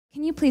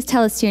Can you please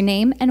tell us your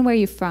name and where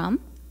you're from?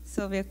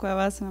 Sylvia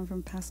Cuevas, and I'm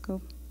from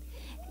Pasco.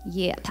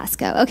 Yeah,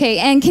 Pasco. Okay,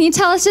 and can you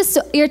tell us just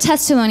your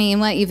testimony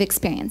and what you've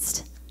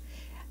experienced?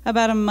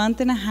 About a month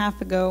and a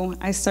half ago,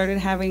 I started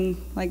having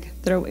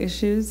throat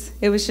issues.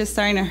 It was just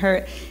starting to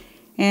hurt,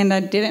 and I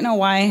didn't know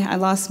why. I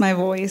lost my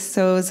voice,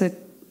 so it was a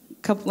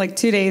couple,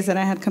 2 days that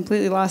I had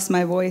completely lost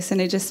my voice,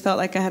 and it just felt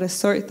like I had a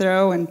sore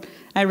throat, and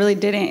I really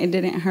didn't. It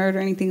didn't hurt or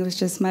anything. It was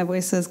just my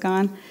voice was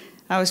gone.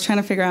 I was trying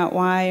to figure out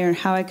why or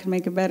how I could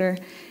make it better,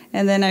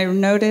 and then I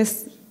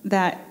noticed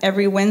that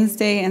every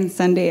Wednesday and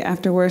Sunday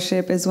after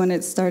worship is when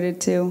it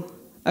started to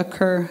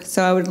occur.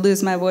 So I would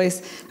lose my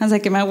voice. I was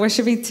like, am I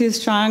worshiping too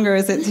strong or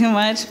is it too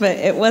much? But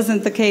it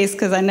wasn't the case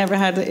because I never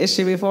had the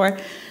issue before.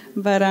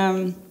 But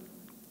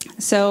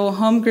so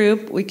home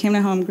group, we came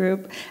to home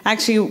group.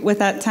 Actually, with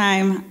that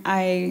time,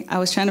 I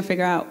was trying to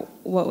figure out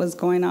what was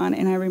going on,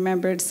 and I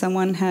remembered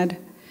someone had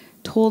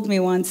told me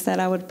once that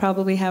I would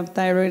probably have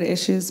thyroid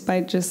issues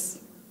by just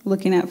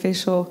looking at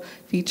facial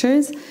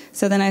features.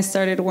 So then I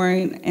started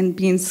worrying and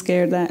being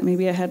scared that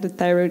maybe I had the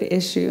thyroid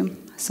issue.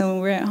 So when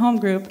we were at home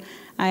group,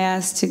 I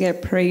asked to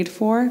get prayed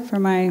for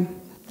my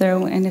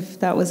throat and if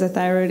that was a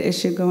thyroid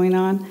issue going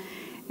on,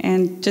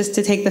 and just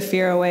to take the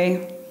fear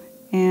away.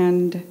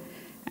 And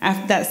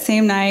after that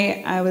same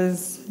night, I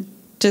was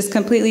just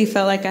completely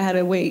felt like I had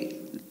a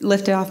weight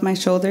lifted off my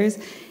shoulders,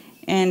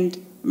 and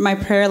my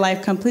prayer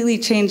life completely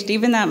changed.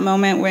 Even that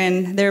moment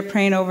when they were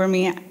praying over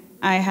me,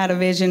 I had a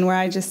vision where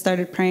I just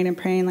started praying and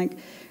praying.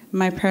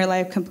 My prayer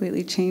life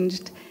completely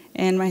changed,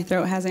 and my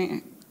throat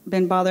hasn't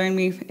been bothering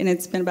me, and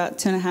it's been about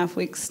 2.5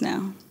 weeks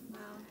now. Wow,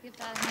 give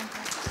that a hand.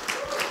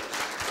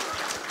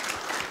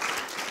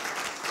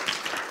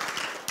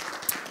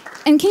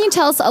 And can you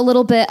tell us a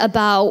little bit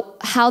about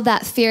how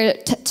that fear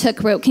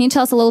took root? Can you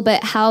tell us a little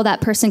bit how that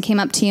person came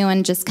up to you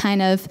and just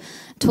kind of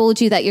told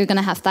you that you're going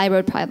to have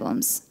thyroid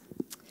problems?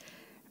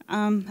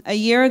 A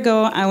year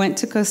ago, I went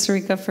to Costa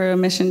Rica for a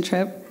mission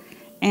trip,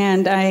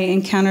 and I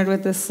encountered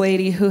with this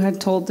lady who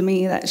had told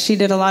me that she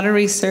did a lot of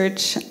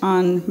research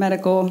on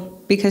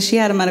medical, because she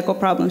had a medical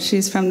problem.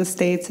 She's from the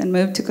States and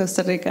moved to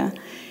Costa Rica.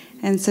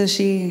 And so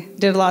she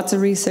did lots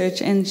of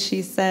research, and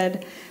she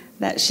said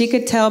that she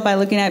could tell by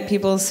looking at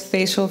people's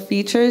facial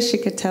features, she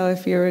could tell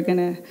if you were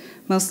going to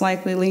most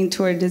likely lean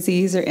toward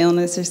disease or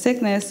illness or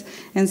sickness.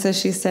 And so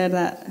she said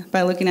that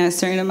by looking at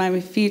certain of my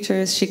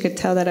features, she could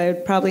tell that I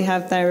would probably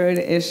have thyroid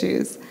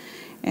issues.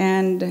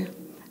 And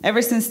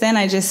ever since then,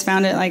 I just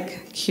found it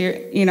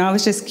I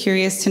was just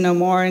curious to know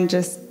more, and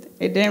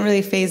it didn't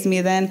really faze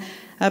me then.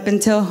 Up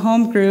until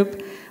home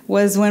group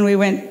was when we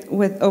went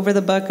over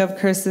the book of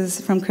curses,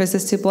 from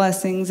curses to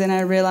blessings, and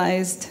I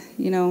realized,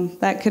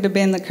 that could have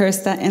been the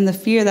curse and the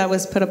fear that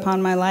was put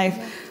upon my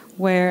life,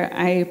 where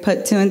I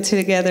put two and two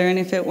together. And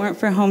if it weren't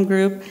for home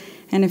group,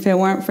 and if it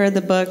weren't for the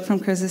book from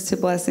curses to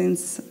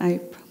blessings, I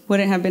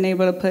wouldn't have been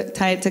able to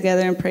tie it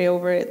together and pray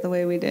over it the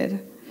way we did.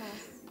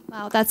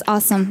 Wow, that's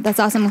awesome. That's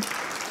awesome.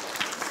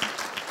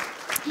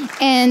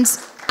 And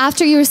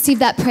after you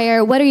received that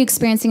prayer, what are you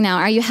experiencing now?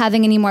 Are you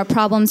having any more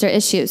problems or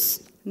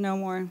issues? No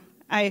more.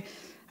 I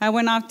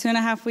went off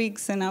 2.5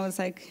 weeks, and I was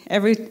like,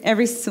 every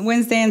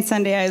Wednesday and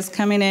Sunday I was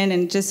coming in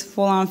and just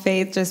full on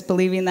faith, just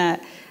believing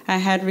that I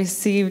had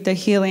received a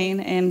healing,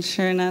 and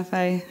sure enough,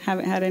 I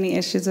haven't had any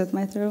issues with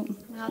my throat.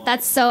 Wow,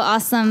 that's so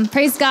awesome.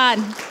 Praise God.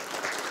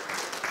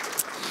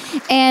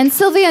 And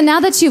Sylvia,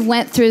 now that you've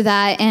went through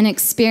that and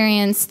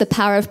experienced the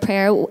power of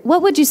prayer,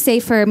 what would you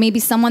say for maybe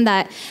someone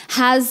that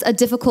has a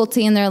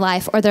difficulty in their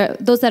life, or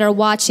those that are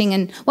watching,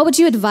 and what would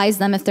you advise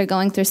them if they're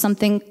going through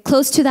something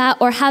close to that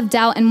or have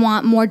doubt and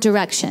want more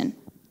direction?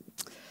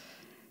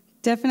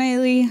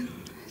 Definitely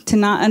to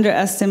not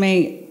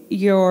underestimate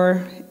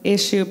your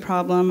issue,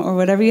 problem, or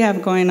whatever you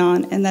have going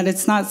on, and that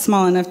it's not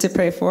small enough to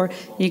pray for.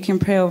 You can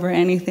pray over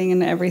anything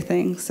and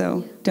everything,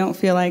 so don't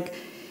feel like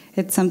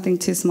it's something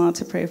too small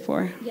to pray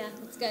for. Yeah,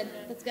 that's good.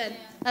 That's good.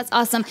 That's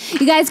awesome.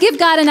 You guys give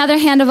God another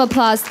hand of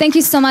applause. Thank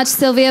you so much,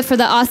 Sylvia, for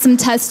the awesome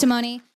testimony.